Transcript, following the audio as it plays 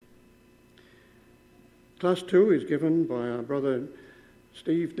Class 2 is given by our brother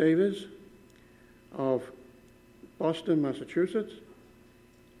Steve Davies of Boston, Massachusetts.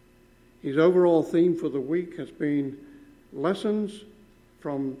 His overall theme for the week has been Lessons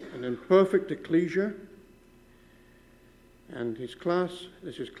from an Imperfect Ecclesia. And his class,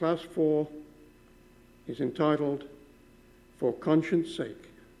 this is Class 4, is entitled For Conscience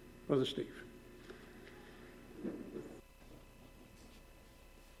Sake. Brother Steve.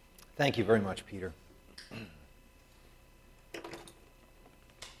 Thank you very much, Peter.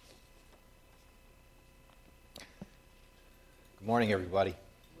 Good morning, everybody.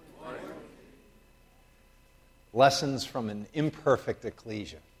 Good morning. Lessons from an imperfect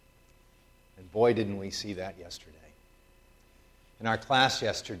ecclesia. And boy, didn't we see that yesterday. In our class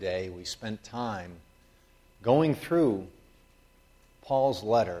yesterday, we spent time going through Paul's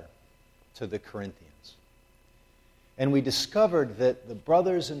letter to the Corinthians. And we discovered that the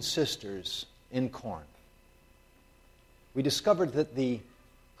brothers and sisters in Corinth, we discovered that the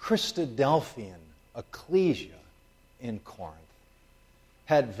Christadelphian Ecclesia in Corinth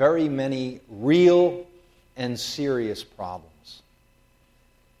had very many real and serious problems.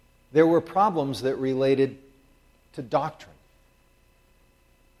 There were problems that related to doctrine.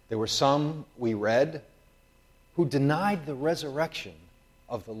 There were some, we read, who denied the resurrection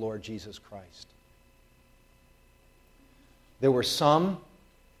of the Lord Jesus Christ. There were some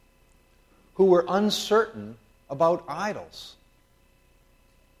who were uncertain about idols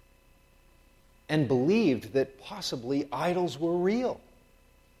and believed that possibly idols were real.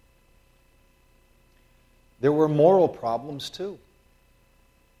 There were moral problems too.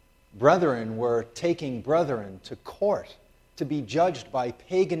 Brethren were taking brethren to court to be judged by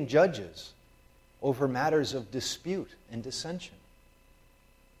pagan judges over matters of dispute and dissension.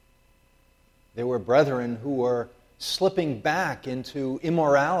 There were brethren who were slipping back into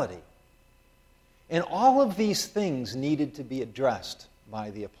immorality. And all of these things needed to be addressed by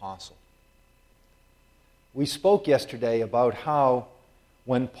the apostle. We spoke yesterday about how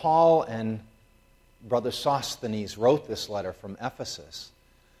when Paul and Brother Sosthenes wrote this letter from Ephesus,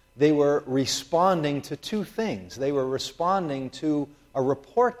 they were responding to two things. They were responding to a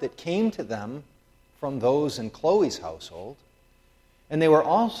report that came to them from those in Chloe's household, and they were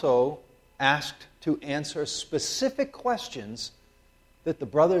also asked to answer specific questions that the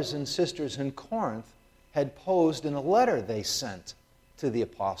brothers and sisters in Corinth had posed in a letter they sent to the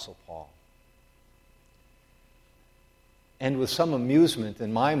Apostle Paul. And with some amusement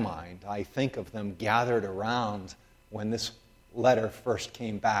in my mind, I think of them gathered around when this letter first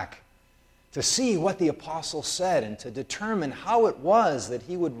came back to see what the apostle said and to determine how it was that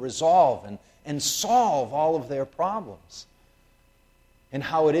he would resolve and solve all of their problems. And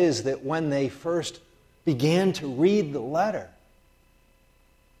how it is that when they first began to read the letter,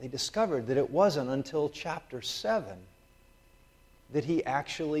 they discovered that it wasn't until chapter 7 that he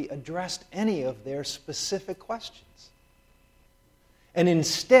actually addressed any of their specific questions. And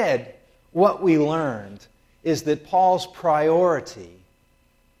instead, what we learned is that Paul's priority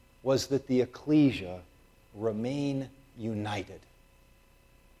was that the ecclesia remain united.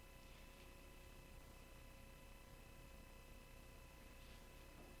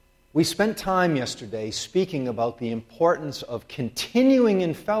 We spent time yesterday speaking about the importance of continuing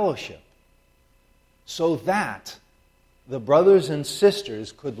in fellowship so that the brothers and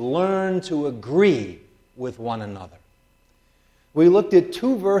sisters could learn to agree with one another. We looked at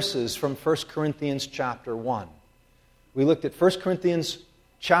two verses from 1 Corinthians chapter 1. We looked at 1 Corinthians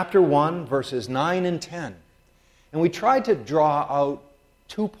chapter 1, verses 9 and 10. And we tried to draw out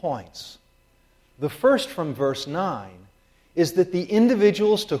 2 points. The first from verse 9 is that the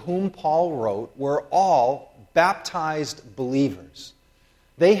individuals to whom Paul wrote were all baptized believers.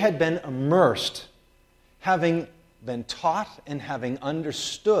 They had been immersed, having been taught and having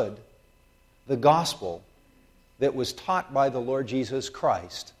understood the gospel that was taught by the Lord Jesus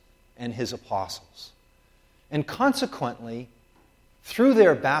Christ and his apostles. And consequently, through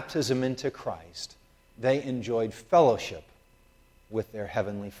their baptism into Christ, they enjoyed fellowship with their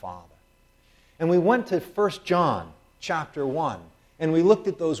Heavenly Father. And we went to 1 John chapter 1, and we looked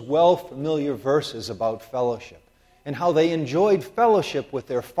at those well-familiar verses about fellowship and how they enjoyed fellowship with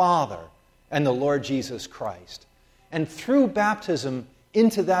their Father and the Lord Jesus Christ. And through baptism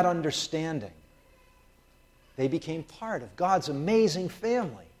into that understanding, they became part of God's amazing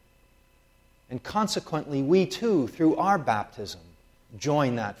family. And consequently, we too, through our baptism,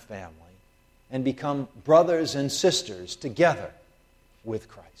 join that family and become brothers and sisters together with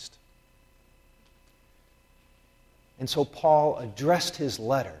Christ. And so Paul addressed his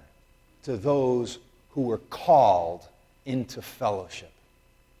letter to those who were called into fellowship.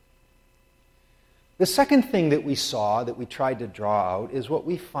 The second thing that we saw, that we tried to draw out, is what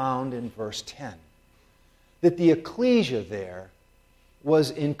we found in verse 10. That the Ecclesia there was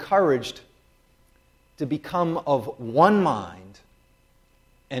encouraged to become of one mind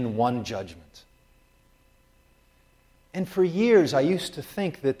and one judgment. And for years I used to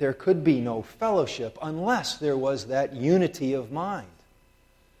think that there could be no fellowship unless there was that unity of mind.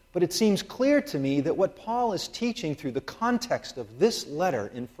 But it seems clear to me that what Paul is teaching through the context of this letter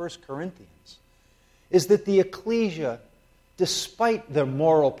in 1 Corinthians is that the Ecclesia, despite their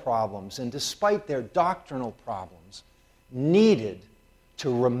moral problems and despite their doctrinal problems, needed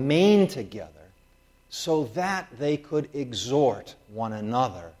to remain together so that they could exhort one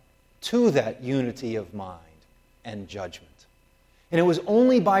another to that unity of mind and judgment. And it was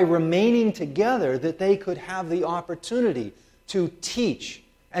only by remaining together that they could have the opportunity to teach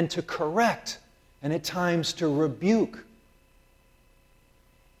and to correct and at times to rebuke.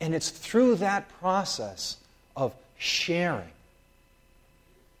 And it's through that process of sharing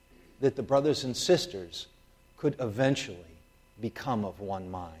that the brothers and sisters could eventually become of one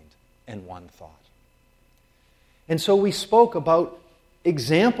mind and one thought. And so we spoke about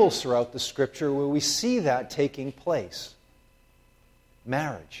examples throughout the Scripture where we see that taking place.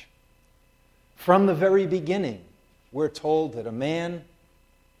 Marriage. From the very beginning, we're told that a man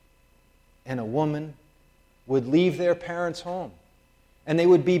and a woman would leave their parents' home, and they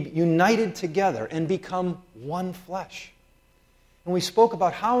would be united together and become one flesh. And we spoke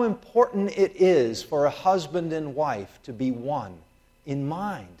about how important it is for a husband and wife to be one in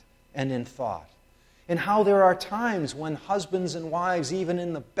mind and in thought. And how there are times when husbands and wives, even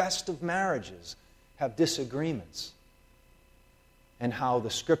in the best of marriages, have disagreements. And how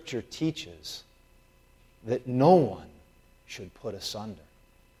the Scripture teaches that no one should put asunder.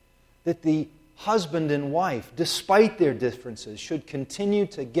 That the husband and wife, despite their differences, should continue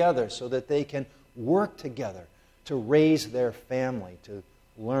together so that they can work together to raise their family, to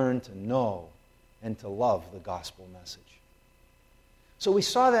learn to know and to love the gospel message. So we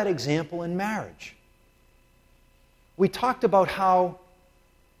saw that example in marriage. We talked about how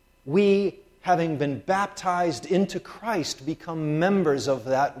we, having been baptized into Christ, become members of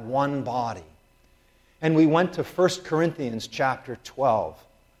that one body. And we went to 1 Corinthians chapter 12.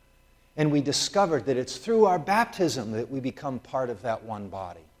 And we discovered that it's through our baptism that we become part of that one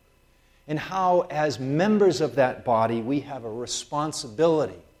body. And how, as members of that body, we have a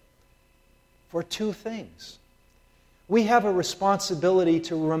responsibility for two things. We have a responsibility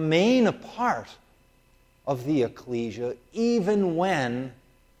to remain a part of the Ecclesia even when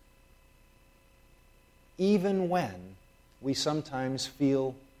we sometimes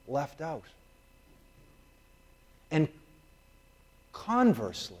feel left out. And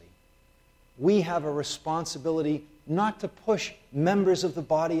conversely, we have a responsibility not to push members of the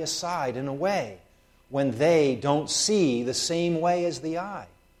body aside and away when they don't see the same way as the eye.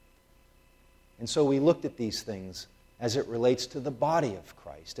 And so we looked at these things as it relates to the body of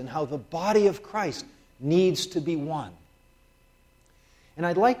Christ and how the body of Christ needs to be one. And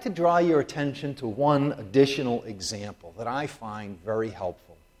I'd like to draw your attention to one additional example that I find very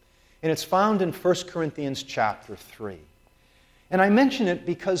helpful. And it's found in 1 Corinthians chapter 3. And I mention it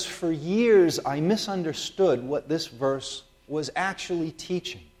because for years I misunderstood what this verse was actually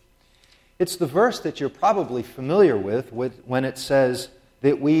teaching. It's the verse that you're probably familiar with when it says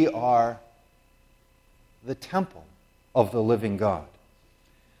that we are the temple of the living God.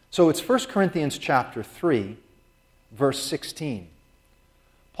 So it's 1 Corinthians chapter 3, verse 16.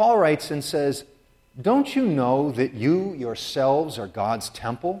 Paul writes and says, "Don't you know that you yourselves are God's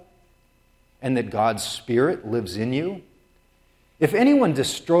temple, and that God's Spirit lives in you? If anyone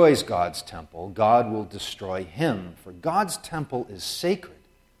destroys God's temple, God will destroy him, for God's temple is sacred,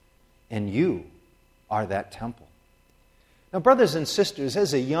 and you are that temple." Now, brothers and sisters,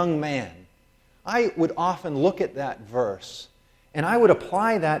 as a young man, I would often look at that verse, and I would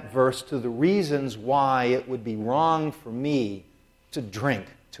apply that verse to the reasons why it would be wrong for me to drink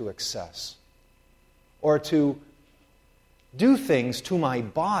to excess, or to do things to my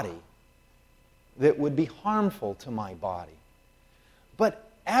body that would be harmful to my body.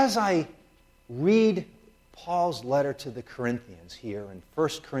 But as I read Paul's letter to the Corinthians here in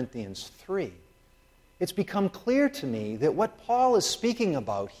 1 Corinthians 3, it's become clear to me that what Paul is speaking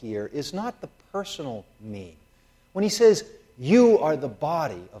about here is not the personal me. When he says, "You are the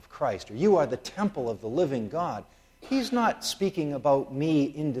body of Christ," or "You are the temple of the living God," he's not speaking about me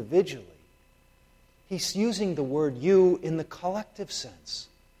individually. He's using the word "you" in the collective sense.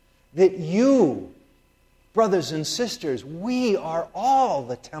 That you, brothers and sisters, we are all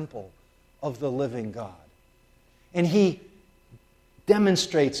the temple of the living God. And he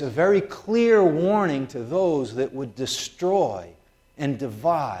demonstrates a very clear warning to those that would destroy and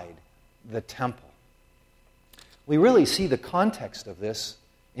divide the temple. We really see the context of this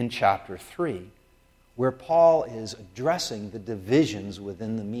in chapter 3, where Paul is addressing the divisions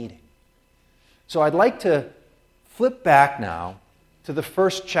within the meeting. So I'd like to flip back now to the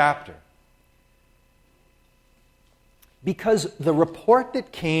first chapter, because the report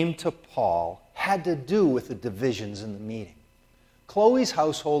that came to Paul had to do with the divisions in the meeting. Chloe's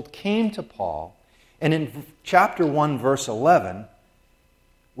household came to Paul, and in chapter 1, verse 11,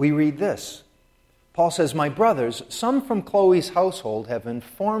 we read this. Paul says, "My brothers, some from Chloe's household have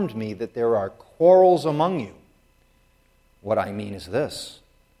informed me that there are quarrels among you. What I mean is this.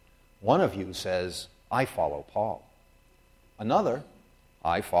 One of you says, 'I follow Paul.' Another,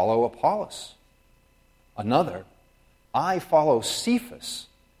 'I follow Apollos.' Another, 'I follow Cephas.'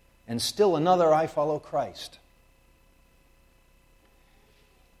 And still another, 'I follow Christ.'"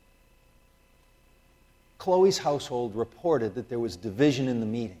 Chloe's household reported that there was division in the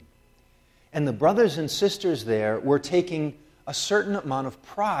meeting. And the brothers and sisters there were taking a certain amount of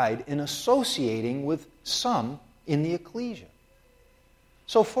pride in associating with some in the Ecclesia.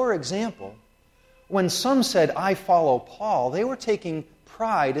 So, for example, when some said, "I follow Paul," they were taking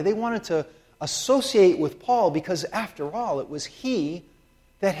pride, and they wanted to associate with Paul because, after all, it was he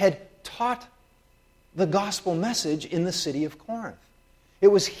that had taught the gospel message in the city of Corinth. It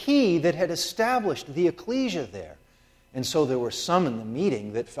was he that had established the Ecclesia there. And so there were some in the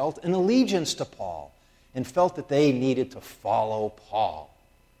meeting that felt an allegiance to Paul and felt that they needed to follow Paul.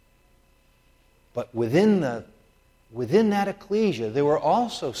 But within that Ecclesia, there were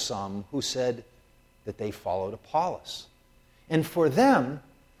also some who said that they followed Apollos. And for them,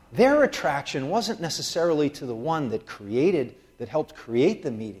 their attraction wasn't necessarily to the one that helped create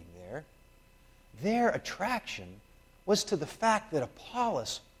the meeting there. Their attraction was to the fact that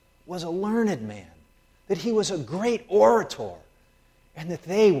Apollos was a learned man, that he was a great orator, and that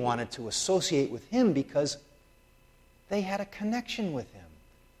they wanted to associate with him because they had a connection with him.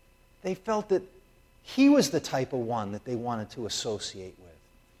 They felt that he was the type of one that they wanted to associate with.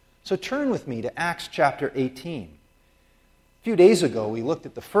 So turn with me to Acts chapter 18. A few days ago, we looked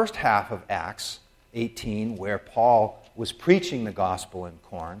at the first half of Acts 18, where Paul was preaching the gospel in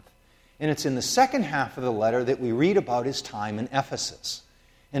Corinth. And it's in the second half of the letter that we read about his time in Ephesus.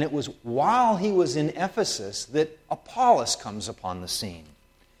 And it was while he was in Ephesus that Apollos comes upon the scene.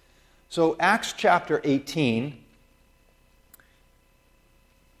 So Acts chapter 18,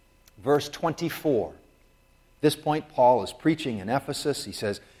 verse 24. At this point, Paul is preaching in Ephesus. He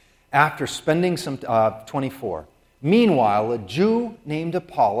says, after spending some, 24. Meanwhile, a Jew named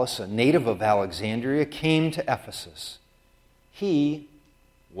Apollos, a native of Alexandria, came to Ephesus. He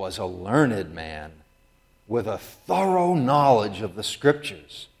was a learned man with a thorough knowledge of the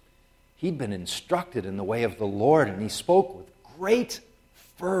Scriptures. He'd been instructed in the way of the Lord, and he spoke with great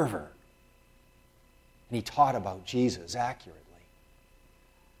fervor. And he taught about Jesus accurately.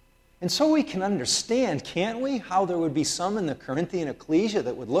 And so we can understand, can't we, how there would be some in the Corinthian Ecclesia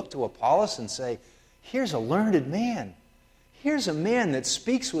that would look to Apollos and say, here's a learned man. Here's a man that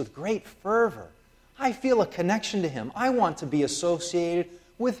speaks with great fervor. I feel a connection to him. I want to be associated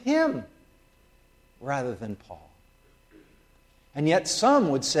with him rather than Paul. And yet some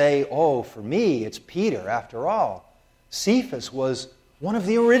would say, oh, for me, it's Peter. After all, Cephas was one of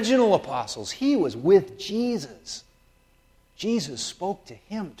the original apostles. He was with Jesus. Jesus spoke to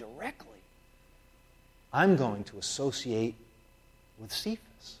him directly. I'm going to associate with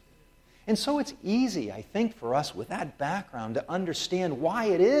Cephas. And so it's easy, I think, for us with that background to understand why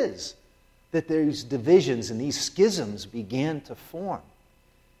it is that these divisions and these schisms began to form.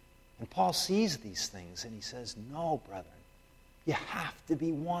 And Paul sees these things and he says, no, brethren, you have to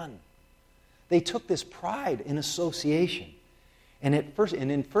be one. They took this pride in association. And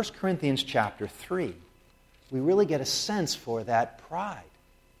in 1 Corinthians chapter 3, we really get a sense for that pride.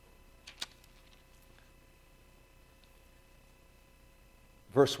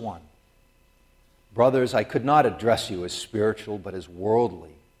 Verse 1. Brothers, I could not address you as spiritual, but as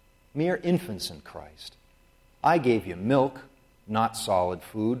worldly, mere infants in Christ. I gave you milk, not solid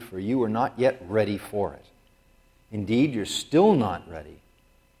food, for you are not yet ready for it. Indeed, you're still not ready.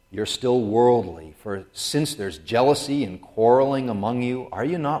 You're still worldly, for since there's jealousy and quarreling among you, are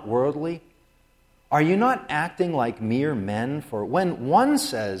you not worldly? Are you not acting like mere men? For when one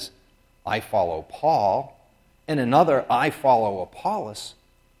says, I follow Paul, and another, I follow Apollos,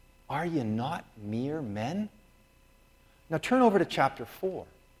 are you not mere men? Now turn over to chapter 4,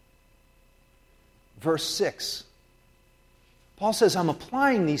 verse 6. Paul says, I'm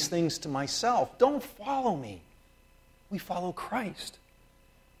applying these things to myself. Don't follow me. We follow Christ.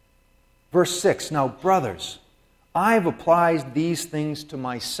 Verse 6, now, brothers, I have applied these things to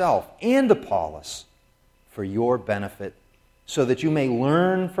myself and Apollos for your benefit, so that you may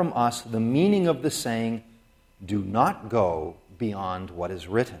learn from us the meaning of the saying, do not go beyond what is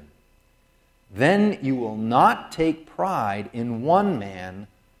written. Then you will not take pride in one man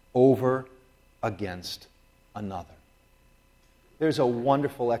over against another. There's a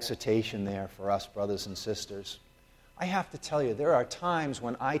wonderful exhortation there for us, brothers and sisters. I have to tell you, there are times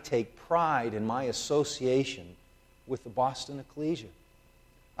when I take pride in my association with the Boston Ecclesia.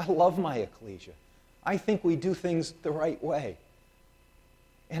 I love my Ecclesia. I think we do things the right way.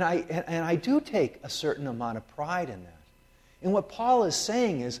 And I do take a certain amount of pride in that. And what Paul is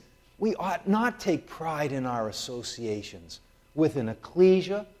saying is, we ought not take pride in our associations with an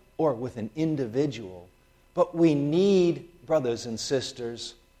ecclesia or with an individual, but we need, brothers and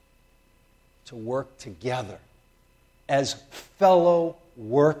sisters, to work together as fellow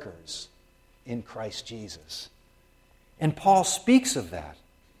workers in Christ Jesus. And Paul speaks of that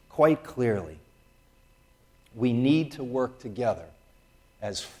quite clearly. We need to work together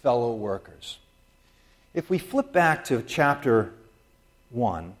as fellow workers. If we flip back to chapter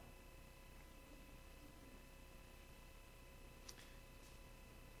 1,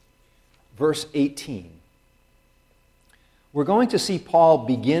 verse 18, we're going to see Paul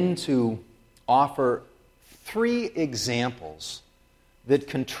begin to offer 3 examples that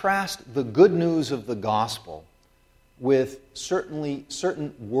contrast the good news of the gospel with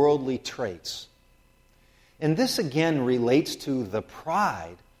certain worldly traits. And this again relates to the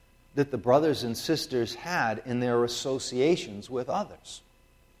pride that the brothers and sisters had in their associations with others.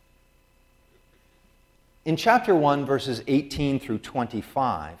 In chapter 1, verses 18 through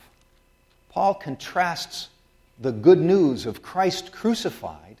 25, Paul contrasts the good news of Christ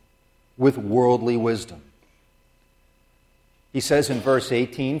crucified with worldly wisdom. He says in verse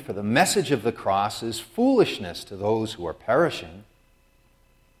 18, for the message of the cross is foolishness to those who are perishing,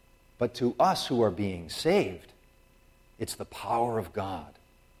 but to us who are being saved, it's the power of God.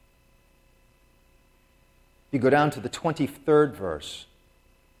 You go down to the 23rd verse.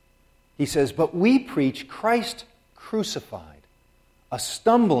 He says, but we preach Christ crucified, a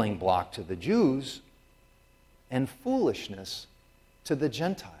stumbling block to the Jews and foolishness to the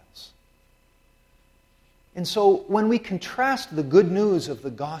Gentiles. And so when we contrast the good news of the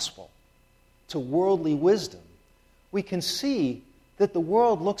gospel to worldly wisdom, we can see that the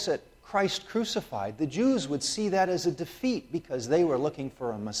world looks at Christ crucified. The Jews would see that as a defeat because they were looking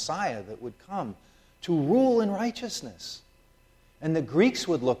for a Messiah that would come to rule in righteousness. And the Greeks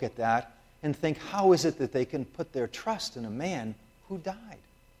would look at that and think, how is it that they can put their trust in a man who died?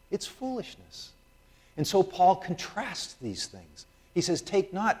 It's foolishness. And so Paul contrasts these things. He says,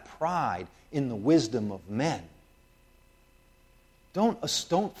 take not pride in the wisdom of men.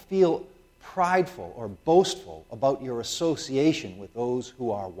 Don't feel prideful or boastful about your association with those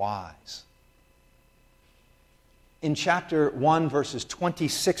who are wise. In chapter 1, verses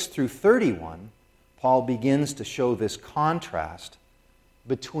 26 through 31, Paul begins to show this contrast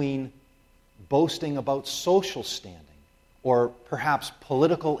between boasting about social standing or perhaps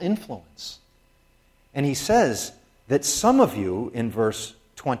political influence. And he says that some of you, in verse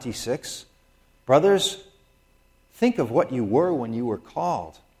 26, brothers, think of what you were when you were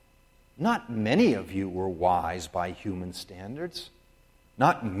called. Not many of you were wise by human standards.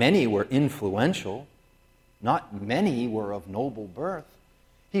 Not many were influential. Not many were of noble birth.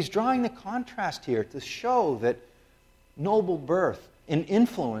 He's drawing the contrast here to show that noble birth and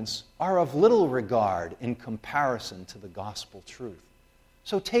influence are of little regard in comparison to the gospel truth.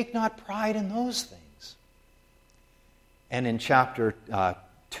 So take not pride in those things. And in chapter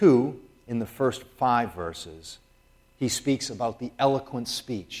 2, in the first 5 verses, he speaks about the eloquent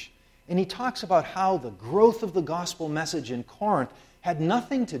speech. And he talks about how the growth of the gospel message in Corinth had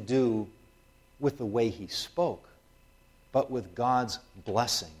nothing to do with the way he spoke, but with God's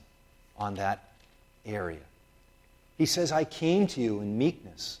blessing on that area. He says, I came to you in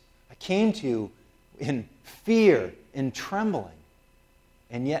meekness. I came to you in fear, in trembling.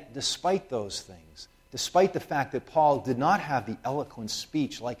 And yet, despite those things, despite the fact that Paul did not have the eloquent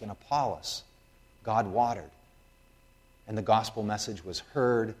speech like an Apollos, God watered. And the gospel message was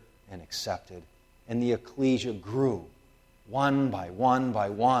heard and accepted. And the ecclesia grew, one by one by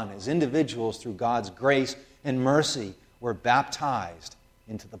one, as individuals through God's grace and mercy were baptized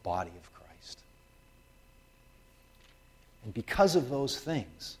into the body of Christ. And because of those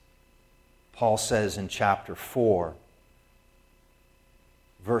things, Paul says in chapter 4,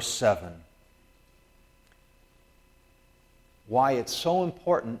 verse 7, why it's so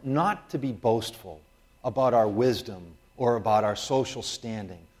important not to be boastful about our wisdom or about our social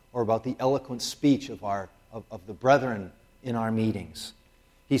standing, or about the eloquent speech of the brethren in our meetings.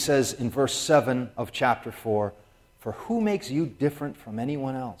 He says in verse 7 of chapter 4, "For who makes you different from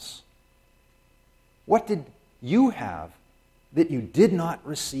anyone else? What did you have that you did not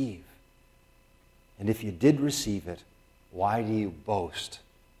receive? And if you did receive it, why do you boast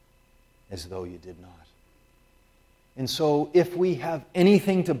as though you did not?" And so if we have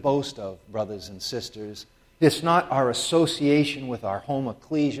anything to boast of, brothers and sisters, it's not our association with our home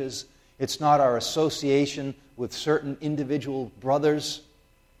ecclesias. It's not our association with certain individual brothers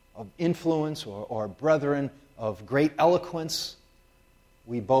of influence or brethren of great eloquence.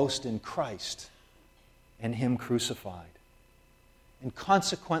 We boast in Christ and Him crucified. And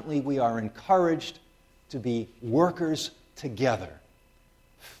consequently, we are encouraged to be workers together,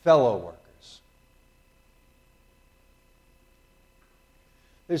 fellow workers.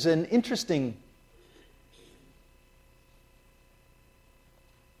 There's an interesting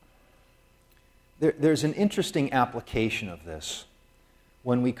application of this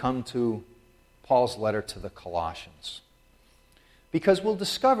when we come to Paul's letter to the Colossians. Because we'll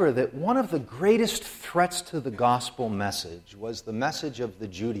discover that one of the greatest threats to the gospel message was the message of the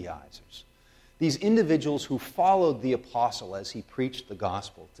Judaizers. These individuals who followed the apostle as he preached the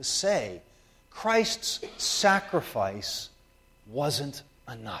gospel, to say Christ's sacrifice wasn't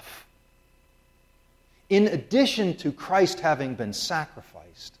enough. In addition to Christ having been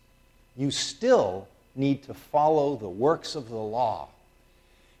sacrificed, you still need to follow the works of the law.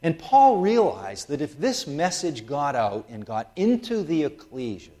 And Paul realized that if this message got out and got into the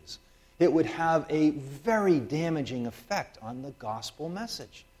ecclesias, it would have a very damaging effect on the gospel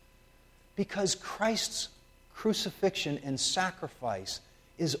message. Because Christ's crucifixion and sacrifice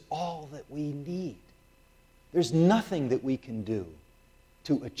is all that we need. There's nothing that we can do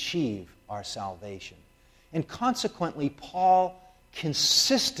to achieve our salvation. And consequently, Paul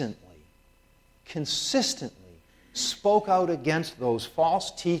consistently spoke out against those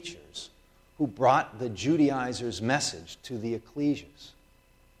false teachers who brought the Judaizers' message to the ecclesias.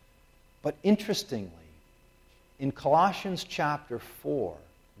 But interestingly, in Colossians chapter 4,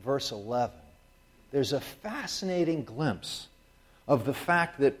 verse 11, there's a fascinating glimpse of the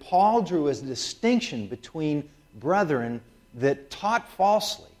fact that Paul drew a distinction between brethren that taught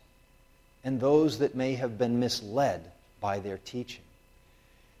falsely and those that may have been misled by their teaching.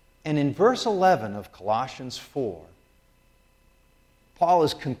 And in verse 11 of Colossians 4, Paul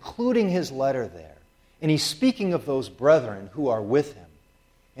is concluding his letter there, and he's speaking of those brethren who are with him.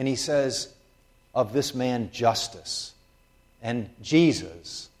 And he says of this man Justus and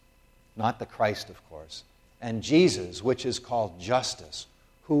Jesus, not the Christ, of course, and Jesus, which is called Justus,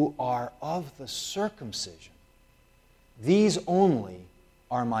 who are of the circumcision. These only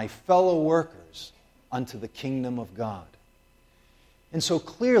are my fellow workers unto the kingdom of God. And so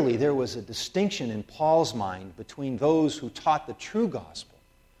clearly there was a distinction in Paul's mind between those who taught the true gospel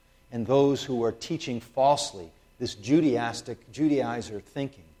and those who were teaching falsely, this Judaizer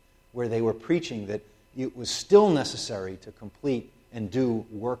thinking, where they were preaching that it was still necessary to complete and do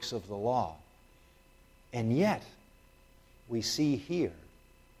works of the law. And yet, we see here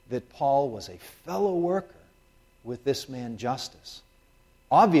that Paul was a fellow worker with this man Justus.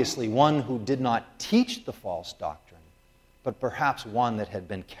 Obviously, one who did not teach the false doctrine, but perhaps one that had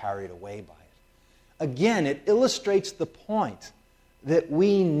been carried away by it. Again, it illustrates the point that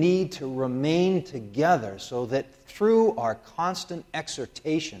we need to remain together so that through our constant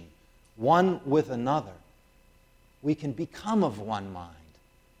exhortation, one with another, we can become of one mind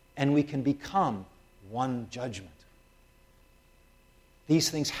and we can become one judgment. These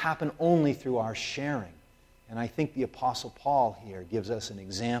things happen only through our sharing. And I think the Apostle Paul here gives us an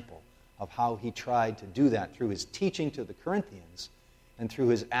example of how he tried to do that through his teaching to the Corinthians and through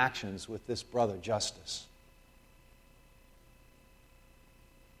his actions with this brother Justus.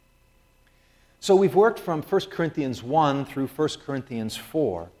 So we've worked from 1 Corinthians 1 through 1 Corinthians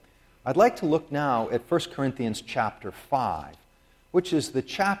 4. I'd like to look now at 1 Corinthians chapter 5, which is the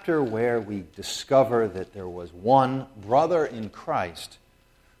chapter where we discover that there was one brother in Christ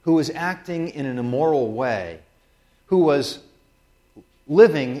who was acting in an immoral way, who was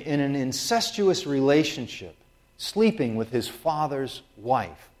living in an incestuous relationship, sleeping with his father's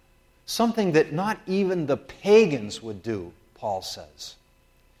wife, something that not even the pagans would do, Paul says.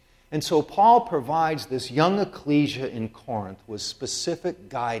 And so Paul provides this young ecclesia in Corinth with specific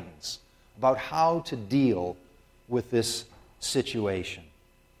guidance about how to deal with this situation.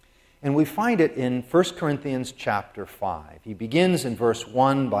 And we find it in 1 Corinthians chapter 5. He begins in verse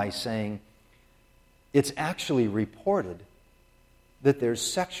 1 by saying, it's actually reported that there's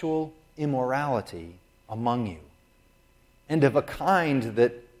sexual immorality among you. and of a kind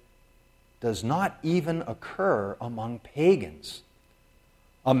that does not even occur among pagans.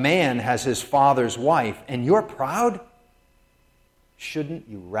 A man has his father's wife, and you're proud? Shouldn't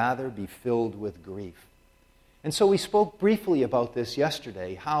you rather be filled with grief? And so we spoke briefly about this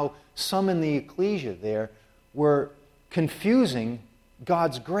yesterday, how some in the Ecclesia there were confusing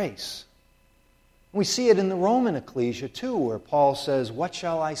God's grace. We see it in the Roman Ecclesia too, where Paul says, "What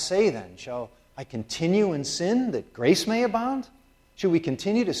shall I say then? Shall I continue in sin that grace may abound? Should we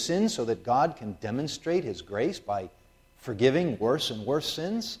continue to sin so that God can demonstrate His grace by forgiving worse and worse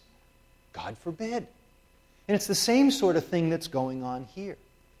sins? God forbid." And it's the same sort of thing that's going on here.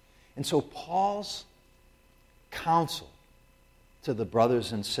 And so Paul's counsel to the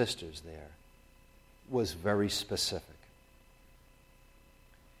brothers and sisters there was very specific.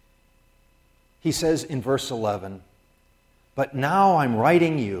 He says in verse 11, "But now I'm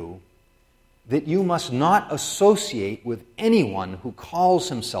writing you that you must not associate with anyone who calls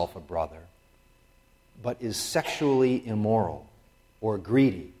himself a brother, but is sexually immoral, or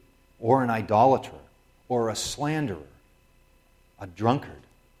greedy, or an idolater, or a slanderer, a drunkard,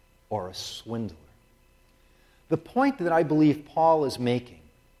 or a swindler." The point that I believe Paul is making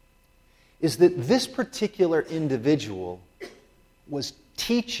is that this particular individual was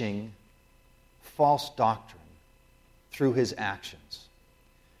teaching false doctrine through his actions.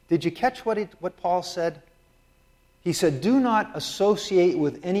 Did you catch what Paul said? He said, "Do not associate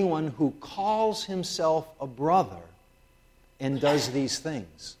with anyone who calls himself a brother and does these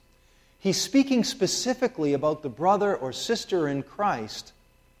things." He's speaking specifically about the brother or sister in Christ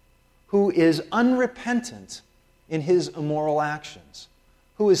who is unrepentant in his immoral actions,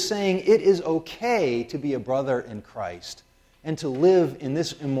 who is saying it is okay to be a brother in Christ and to live in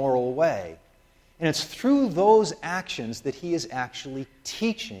this immoral way. And it's through those actions that he is actually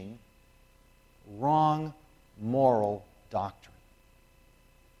teaching wrong moral doctrine.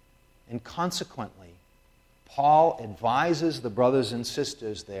 And consequently, Paul advises the brothers and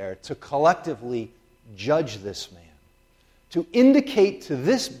sisters there to collectively judge this man, to indicate to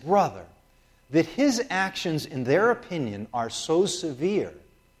this brother that his actions, in their opinion, are so severe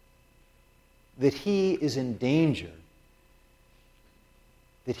that he is in danger,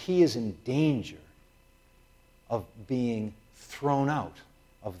 of being thrown out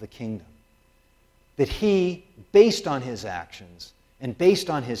of the kingdom. That he, based on his actions and based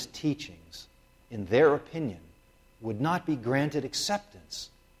on his teachings, in their opinion, would not be granted acceptance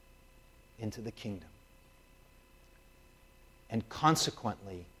into the kingdom. And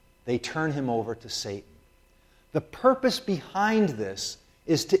consequently, they turn him over to Satan. The purpose behind this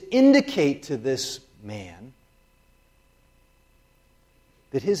is to indicate to this man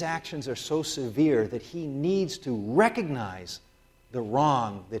that his actions are so severe that he needs to recognize the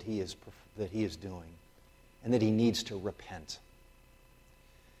wrong that he is doing and that he needs to repent.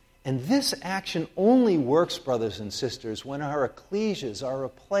 And this action only works, brothers and sisters, when our ecclesias are a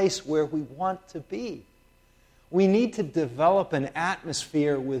place where we want to be. We need to develop an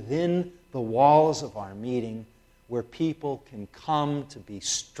atmosphere within the walls of our meeting where people can come to be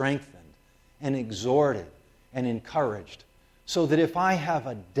strengthened and exhorted and encouraged, so that if I have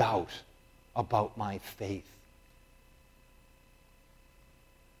a doubt about my faith,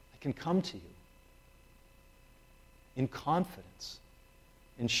 I can come to you in confidence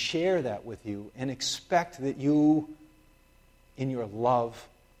and share that with you and expect that you, in your love,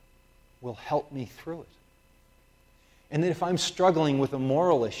 will help me through it. And that if I'm struggling with a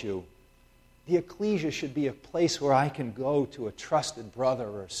moral issue, the ecclesia should be a place where I can go to a trusted brother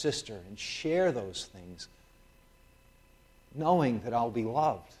or sister and share those things, knowing that I'll be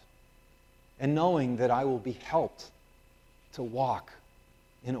loved and knowing that I will be helped to walk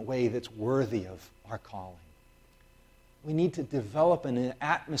in a way that's worthy of our calling. We need to develop an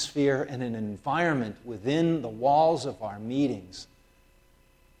atmosphere and an environment within the walls of our meetings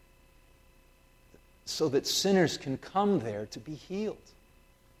so that sinners can come there to be healed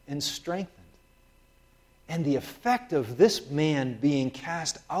and strengthened. And the effect of this man being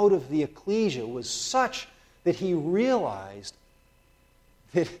cast out of the ecclesia was such that he realized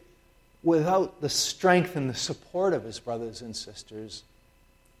that without the strength and the support of his brothers and sisters,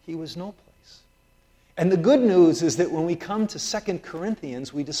 he was no place. And the good news is that when we come to 2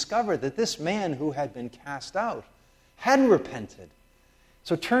 Corinthians, we discover that this man who had been cast out had repented.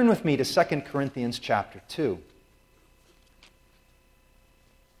 So turn with me to 2 Corinthians chapter 2.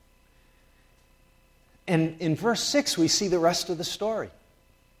 And in verse 6, we see the rest of the story.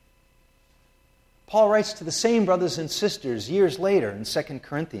 Paul writes to the same brothers and sisters years later in 2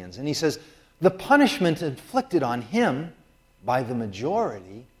 Corinthians, and he says, "The punishment inflicted on him by the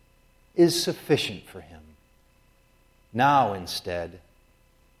majority is sufficient for him. Now, instead,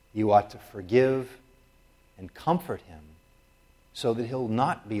 you ought to forgive and comfort him so that he'll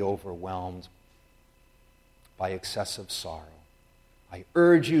not be overwhelmed by excessive sorrow. I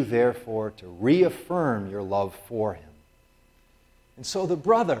urge you, therefore, to reaffirm your love for him. And so the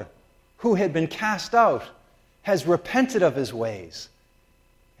brother who had been cast out has repented of his ways.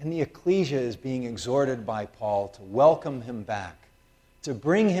 And the Ecclesia is being exhorted by Paul to welcome him back, to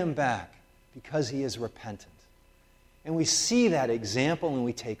bring him back because he is repentant. And we see that example and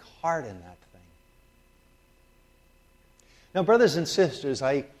we take heart in that thing. Now, brothers and sisters,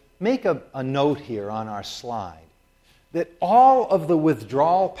 I make a note here on our slide that all of the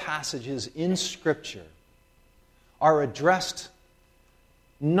withdrawal passages in Scripture are addressed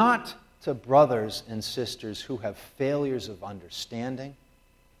not to brothers and sisters who have failures of understanding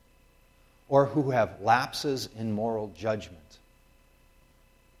or who have lapses in moral judgment,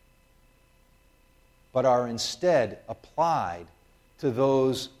 but are instead applied to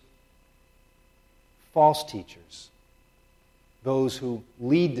those false teachers, those who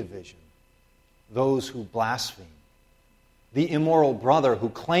lead division, those who blaspheme, the immoral brother who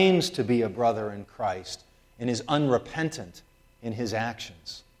claims to be a brother in Christ and is unrepentant in his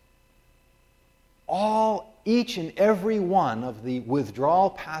actions. Each and every one of the withdrawal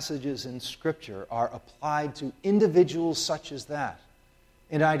passages in Scripture are applied to individuals such as that.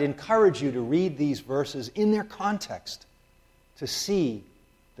 And I'd encourage you to read these verses in their context to see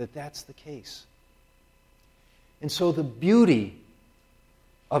that that's the case. And so the beauty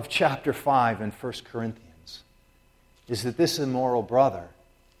of chapter 5 in 1 Corinthians is that this immoral brother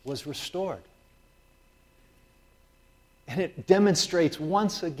was restored. And it demonstrates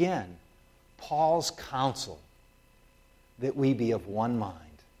once again Paul's counsel that we be of one mind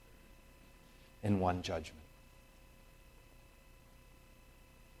and one judgment.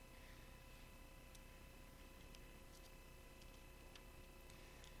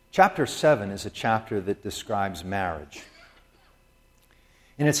 Chapter 7 is a chapter that describes marriage.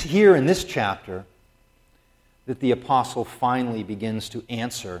 And it's here in this chapter that the apostle finally begins to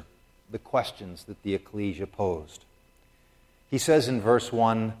answer the questions that the Ecclesia posed. He says in verse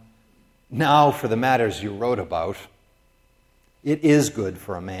 1, "Now for the matters you wrote about, it is good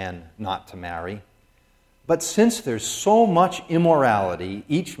for a man not to marry. But since there's so much immorality,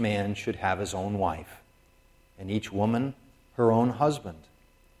 each man should have his own wife, and each woman her own husband.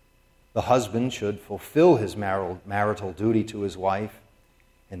 The husband should fulfill his marital duty to his wife,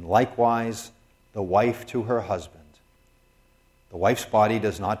 and likewise the wife to her husband. The wife's body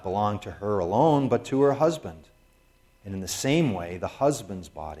does not belong to her alone, but to her husband. And in the same way, the husband's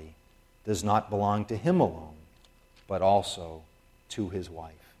body does not belong to him alone, but also to his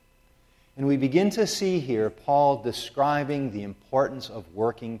wife." And we begin to see here Paul describing the importance of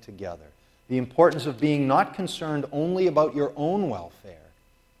working together, the importance of being not concerned only about your own welfare,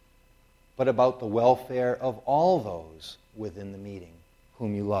 but about the welfare of all those within the meeting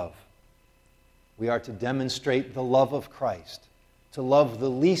whom you love. We are to demonstrate the love of Christ, to love the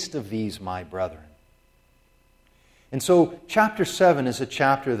least of these, my brethren. And so chapter 7 is a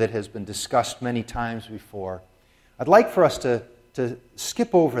chapter that has been discussed many times before. I'd like for us to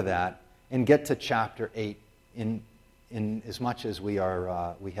skip over that and get to chapter 8 in as much as we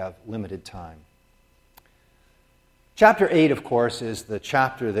have limited time. Chapter 8, of course, is the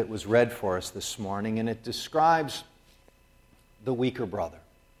chapter that was read for us this morning, and it describes the weaker brother.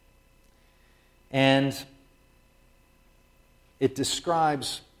 And it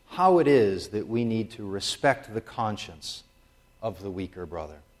describes how it is that we need to respect the conscience of the weaker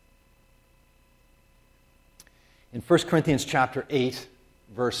brother. In 1 Corinthians chapter 8,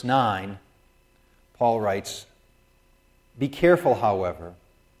 verse 9, Paul writes, "Be careful, however,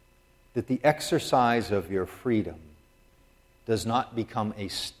 that the exercise of your freedom does not become a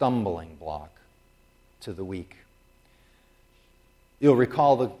stumbling block to the weak." You'll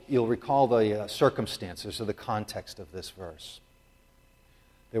recall the circumstances or the context of this verse.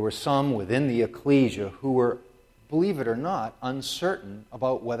 There were some within the Ecclesia who were, believe it or not, uncertain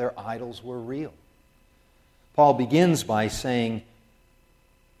about whether idols were real. Paul begins by saying,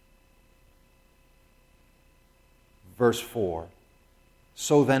 verse 4,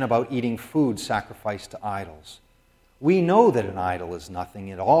 "So then about eating food sacrificed to idols. We know that an idol is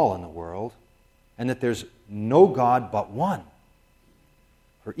nothing at all in the world, and that there's no God but one.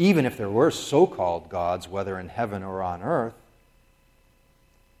 For even if there were so-called gods, whether in heaven or on earth,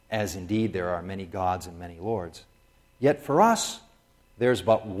 as indeed there are many gods and many lords, yet for us there's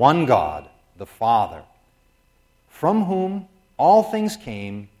but one God, the Father, from whom all things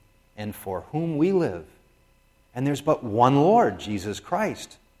came and for whom we live. And there's but one Lord, Jesus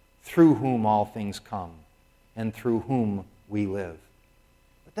Christ, through whom all things come and through whom we live.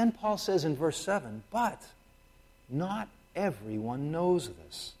 But then Paul says in verse 7, but not everyone knows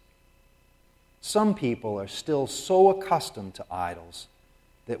this. Some people are still so accustomed to idols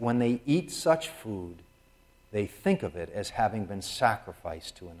that when they eat such food, they think of it as having been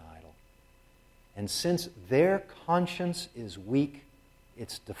sacrificed to an idol. And since their conscience is weak,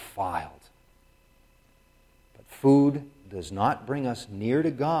 it's defiled. But food does not bring us near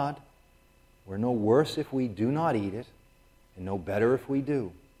to God. We're no worse if we do not eat it, and no better if we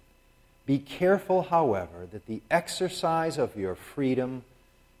do. Be careful, however, that the exercise of your freedom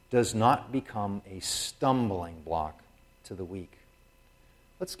does not become a stumbling block to the weak.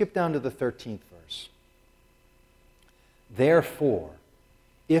 Let's skip down to the 13th verse. Therefore,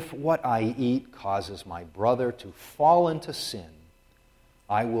 if what I eat causes my brother to fall into sin,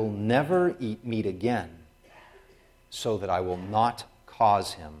 I will never eat meat again, so that I will not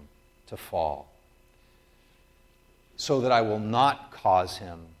cause him to fall. So that I will not cause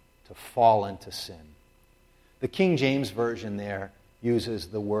him to fall into sin. The King James Version there uses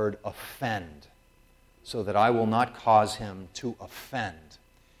the word offend, so that I will not cause him to offend.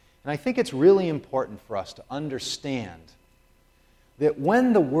 And I think it's really important for us to understand that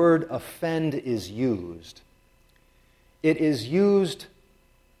when the word offend is used, it is used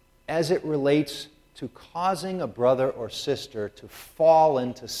as it relates to causing a brother or sister to fall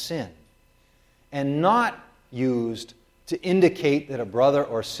into sin, and not used to indicate that a brother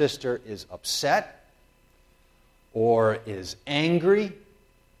or sister is upset or is angry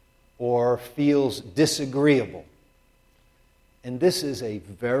or feels disagreeable. And this is a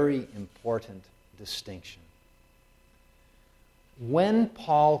very important distinction. When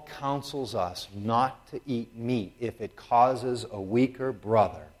Paul counsels us not to eat meat if it causes a weaker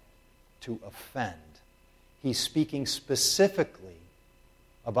brother to offend, he's speaking specifically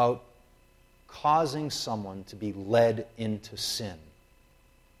about causing someone to be led into sin.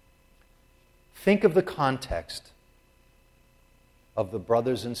 Think of the context of the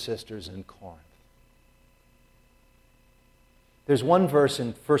brothers and sisters in Corinth. There's one verse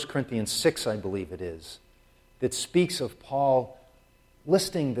in 1 Corinthians 6, I believe it is, that speaks of Paul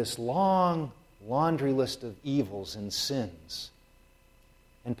listing this long laundry list of evils and sins.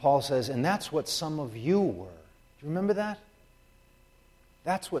 And Paul says, and that's what some of you were. Do you remember that?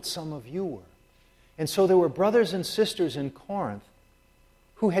 That's what some of you were. And so there were brothers and sisters in Corinth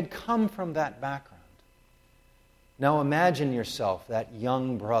who had come from that background. Now imagine yourself, that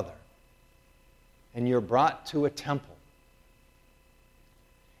young brother, and you're brought to a temple.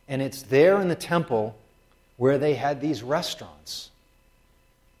 And it's there in the temple where they had these restaurants.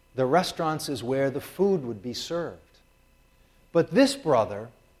 The restaurants is where the food would be served. But this brother,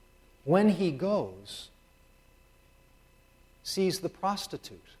 when he goes, sees the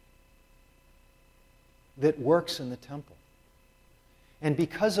prostitute that works in the temple. And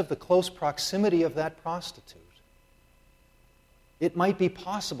because of the close proximity of that prostitute, it might be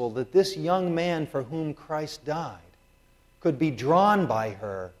possible that this young man for whom Christ died could be drawn by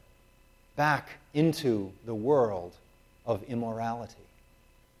her back into the world of immorality.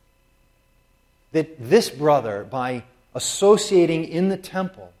 That this brother, by associating in the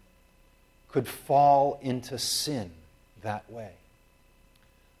temple, could fall into sin that way.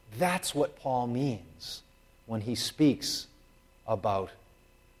 That's what Paul means when he speaks about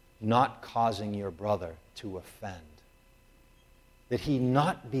not causing your brother to offend. That he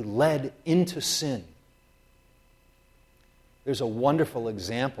not be led into sin. There's a wonderful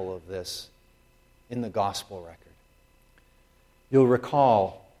example of this in the gospel record. You'll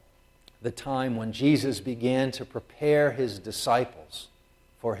recall the time when Jesus began to prepare his disciples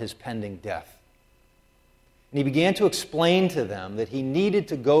for his pending death. And he began to explain to them that he needed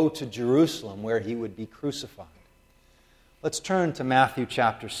to go to Jerusalem where he would be crucified. Let's turn to Matthew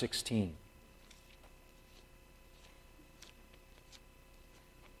chapter 16.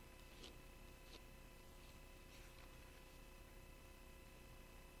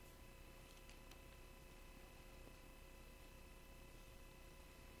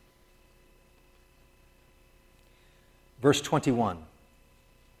 Verse 21.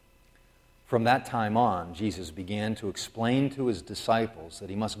 From that time on, Jesus began to explain to his disciples that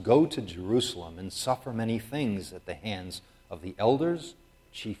he must go to Jerusalem and suffer many things at the hands of the elders,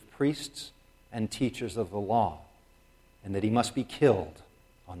 chief priests, and teachers of the law, and that he must be killed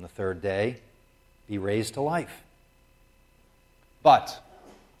on the third day, be raised to life. But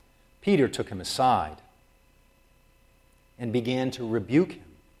Peter took him aside and began to rebuke him.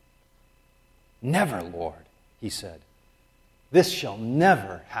 Never, Lord, he said. This shall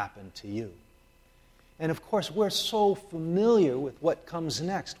never happen to you. And of course, we're so familiar with what comes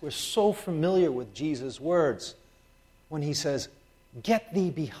next. We're so familiar with Jesus' words when he says, "Get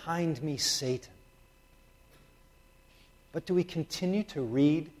thee behind me, Satan." But do we continue to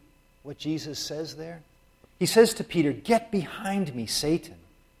read what Jesus says there? He says to Peter, "Get behind me, Satan.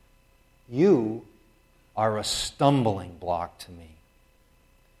 You are a stumbling block to me."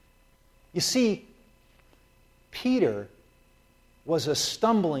 You see, Peter was a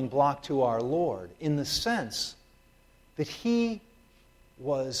stumbling block to our Lord in the sense that he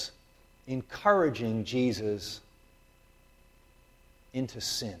was encouraging Jesus into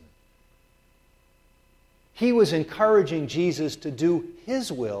sin. He was encouraging Jesus to do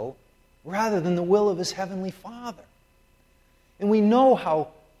his will rather than the will of his heavenly Father. And we know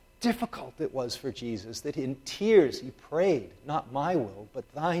how difficult it was for Jesus, that in tears he prayed, "Not my will,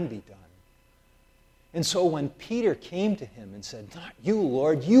 but thine be done." And so when Peter came to him and said, "Not you,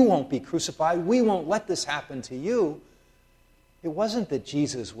 Lord, you won't be crucified, we won't let this happen to you," it wasn't that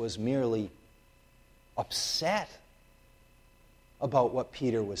Jesus was merely upset about what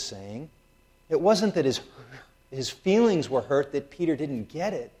Peter was saying. It wasn't that his feelings were hurt that Peter didn't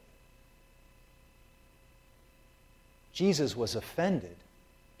get it. Jesus was offended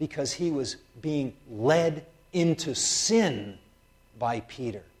because he was being led into sin by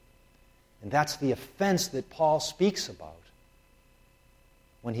Peter. And that's the offense that Paul speaks about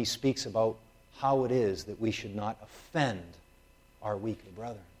when he speaks about how it is that we should not offend our weaker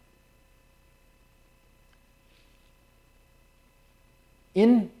brethren.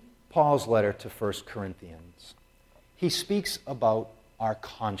 In Paul's letter to 1 Corinthians, he speaks about our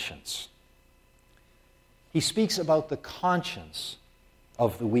conscience. He speaks about the conscience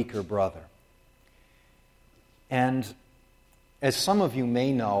of the weaker brother. And as some of you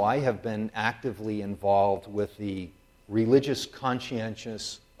may know, I have been actively involved with the Religious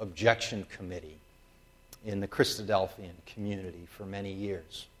Conscientious Objection Committee in the Christadelphian community for many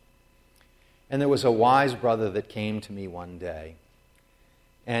years. And there was a wise brother that came to me one day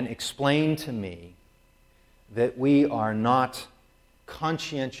and explained to me that we are not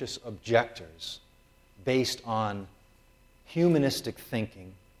conscientious objectors based on humanistic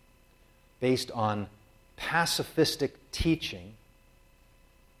thinking, based on pacifistic teaching.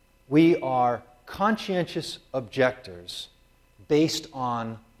 We are conscientious objectors based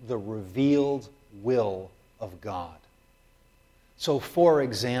on the revealed will of God. So, for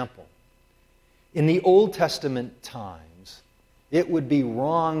example, in the Old Testament times, it would be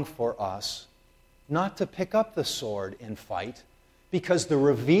wrong for us not to pick up the sword and fight, because the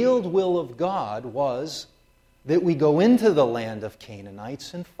revealed will of God was that we go into the land of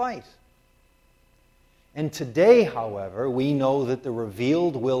Canaanites and fight. And today, however, we know that the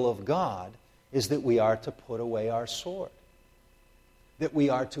revealed will of God is that we are to put away our sword, that we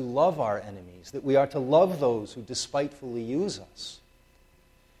are to love our enemies, that we are to love those who despitefully use us.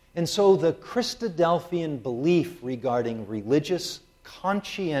 And so the Christadelphian belief regarding religious,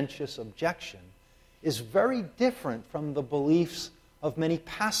 conscientious objection is very different from the beliefs of many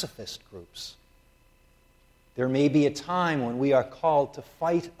pacifist groups. There may be a time when we are called to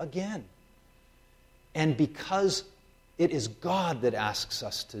fight again. And because it is God that asks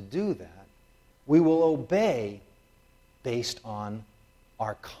us to do that, we will obey based on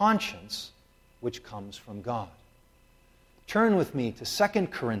our conscience, which comes from God. Turn with me to 2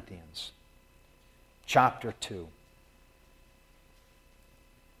 Corinthians chapter 2.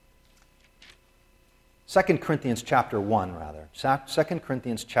 2 Corinthians chapter 1, rather. 2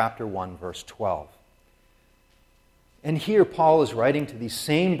 Corinthians chapter 1, verse 12. And here Paul is writing to these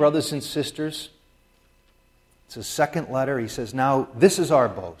same brothers and sisters. It's his second letter. He says, "Now this is our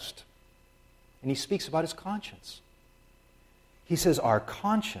boast." And he speaks about his conscience. He says, "Our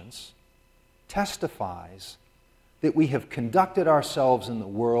conscience testifies that we have conducted ourselves in the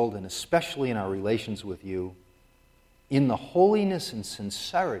world, and especially in our relations with you, in the holiness and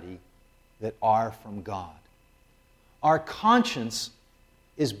sincerity that are from God." Our conscience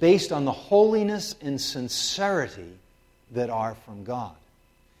is based on the holiness and sincerity that are from God.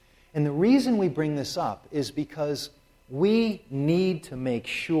 And the reason we bring this up is because we need to make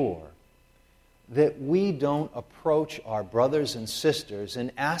sure that we don't approach our brothers and sisters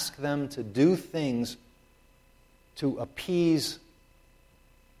and ask them to do things to appease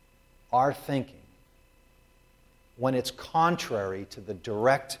our thinking when it's contrary to the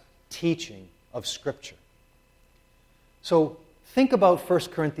direct teaching of Scripture. So think about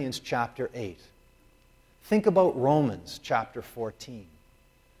 1 Corinthians chapter 8. Think about Romans chapter 14.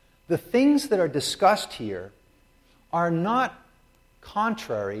 The things that are discussed here are not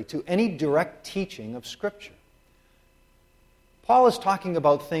contrary to any direct teaching of Scripture. Paul is talking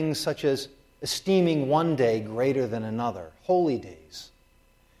about things such as esteeming one day greater than another, holy days.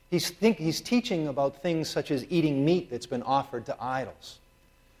 He's teaching about things such as eating meat that's been offered to idols.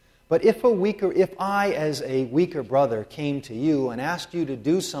 But if I, as a weaker brother, came to you and asked you to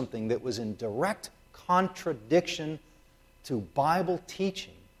do something that was in direct contradiction to Bible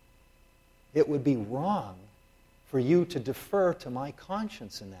teaching, it would be wrong for you to defer to my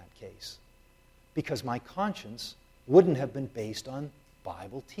conscience in that case, because my conscience wouldn't have been based on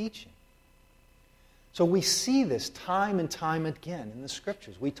Bible teaching. So we see this time and time again in the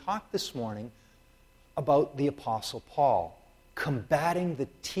Scriptures. We talked this morning about the Apostle Paul combating the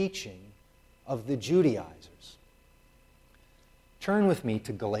teaching of the Judaizers. Turn with me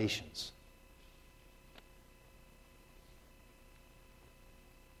to Galatians.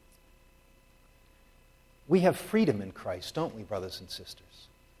 We have freedom in Christ, don't we, brothers and sisters?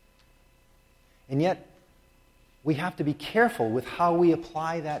 And yet, we have to be careful with how we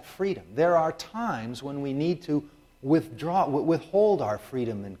apply that freedom. There are times when we need to withhold our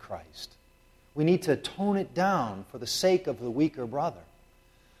freedom in Christ. We need to tone it down for the sake of the weaker brother.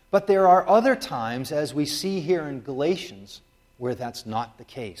 But there are other times, as we see here in Galatians, where that's not the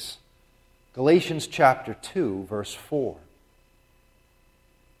case. Galatians chapter 2, verse 4.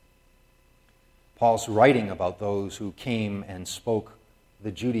 Paul's writing about those who came and spoke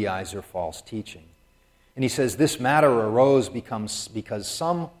the Judaizer false teaching. And he says, this matter arose because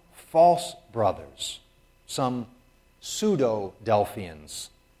some false brothers, some pseudo-Delphians,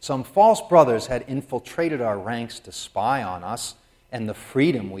 some false brothers had infiltrated our ranks to spy on us and the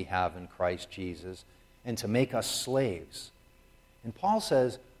freedom we have in Christ Jesus and to make us slaves. And Paul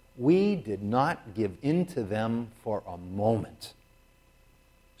says, we did not give in to them for a moment,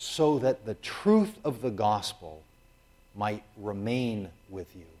 so that the truth of the gospel might remain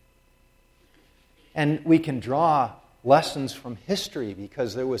with you. And we can draw lessons from history,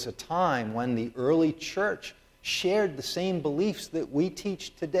 because there was a time when the early church shared the same beliefs that we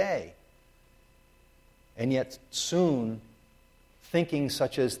teach today. And yet soon, thinking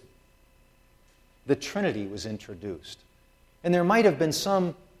such as the Trinity was introduced. And there might have been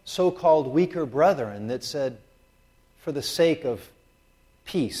some so-called weaker brethren that said, for the sake of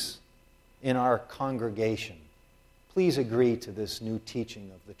peace in our congregation, please agree to this new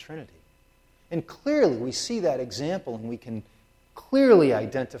teaching of the Trinity. And clearly we see that example, and we can clearly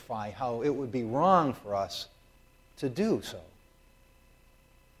identify how it would be wrong for us to do so.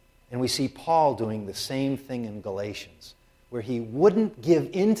 And we see Paul doing the same thing in Galatians, where he wouldn't give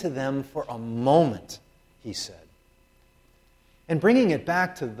in to them for a moment, he said. And bringing it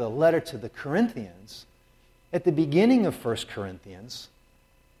back to the letter to the Corinthians, at the beginning of 1 Corinthians,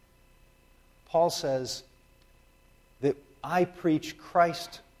 Paul says that I preach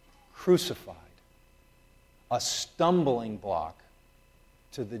Christ crucified, a stumbling block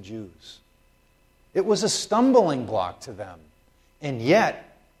to the Jews. It was a stumbling block to them. And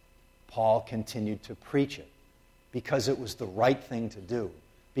yet, Paul continued to preach it because it was the right thing to do,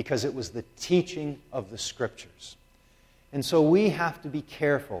 because it was the teaching of the Scriptures. And so we have to be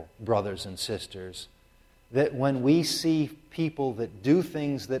careful, brothers and sisters, that when we see people that do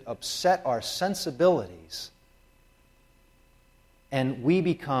things that upset our sensibilities, and we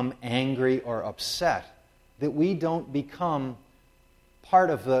become angry or upset, that we don't become part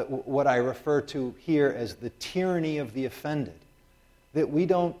of what I refer to here as the tyranny of the offended, that we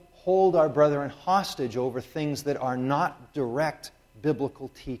don't hold our brethren hostage over things that are not direct biblical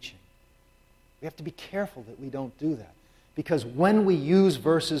teaching. We have to be careful that we don't do that, because when we use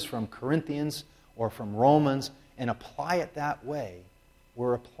verses from Corinthians or from Romans and apply it that way,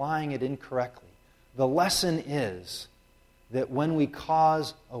 we're applying it incorrectly. The lesson is that when we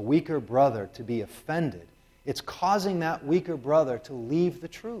cause a weaker brother to be offended, it's causing that weaker brother to leave the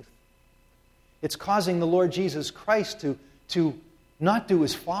truth. It's causing the Lord Jesus Christ to not do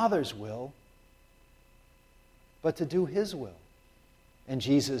his Father's will, but to do his will. And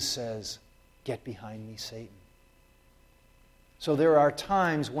Jesus says, "Get behind me, Satan." So there are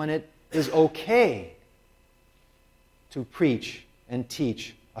times when it is okay to preach and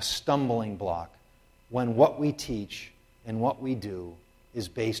teach a stumbling block, when what we teach and what we do is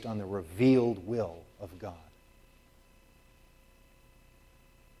based on the revealed will of God.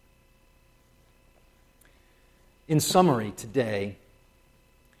 In summary, today,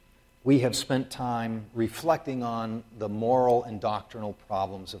 we have spent time reflecting on the moral and doctrinal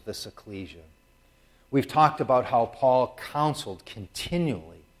problems of this ecclesia. We've talked about how Paul counseled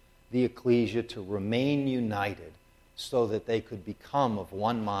continually the ecclesia to remain united so that they could become of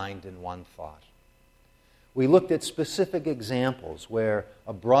one mind and one thought. We looked at specific examples where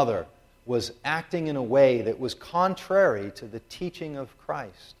a brother was acting in a way that was contrary to the teaching of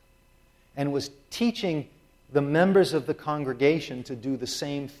Christ. and was teaching the members of the congregation to do the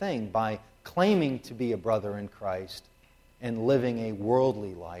same thing by claiming to be a brother in Christ and living a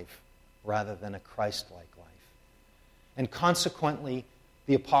worldly life rather than a Christ-like life. And consequently,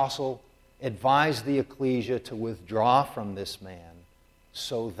 the apostle advised the Ecclesia to withdraw from this man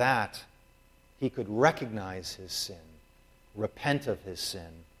so that he could recognize his sin, repent of his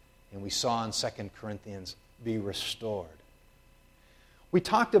sin, and we saw in 2 Corinthians, be restored. We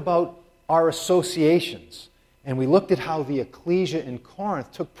talked about our associations, and we looked at how the Ecclesia in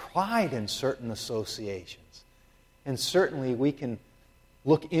Corinth took pride in certain associations. And certainly we can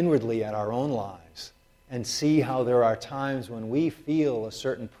look inwardly at our own lives and see how there are times when we feel a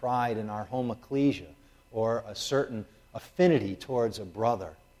certain pride in our home ecclesia or a certain affinity towards a brother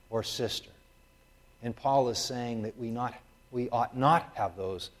or sister. And Paul is saying that we ought not have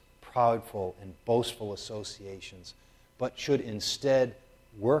those proudful and boastful associations, but should instead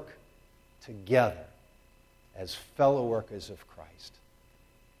work together as fellow workers of Christ.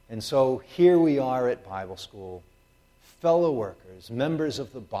 And so here we are at Bible school, fellow workers, members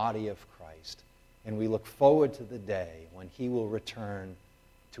of the body of Christ, and we look forward to the day when he will return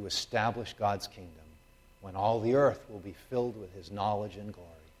to establish God's kingdom, when all the earth will be filled with his knowledge and glory.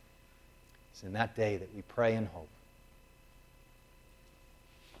 It's in that day that we pray and hope.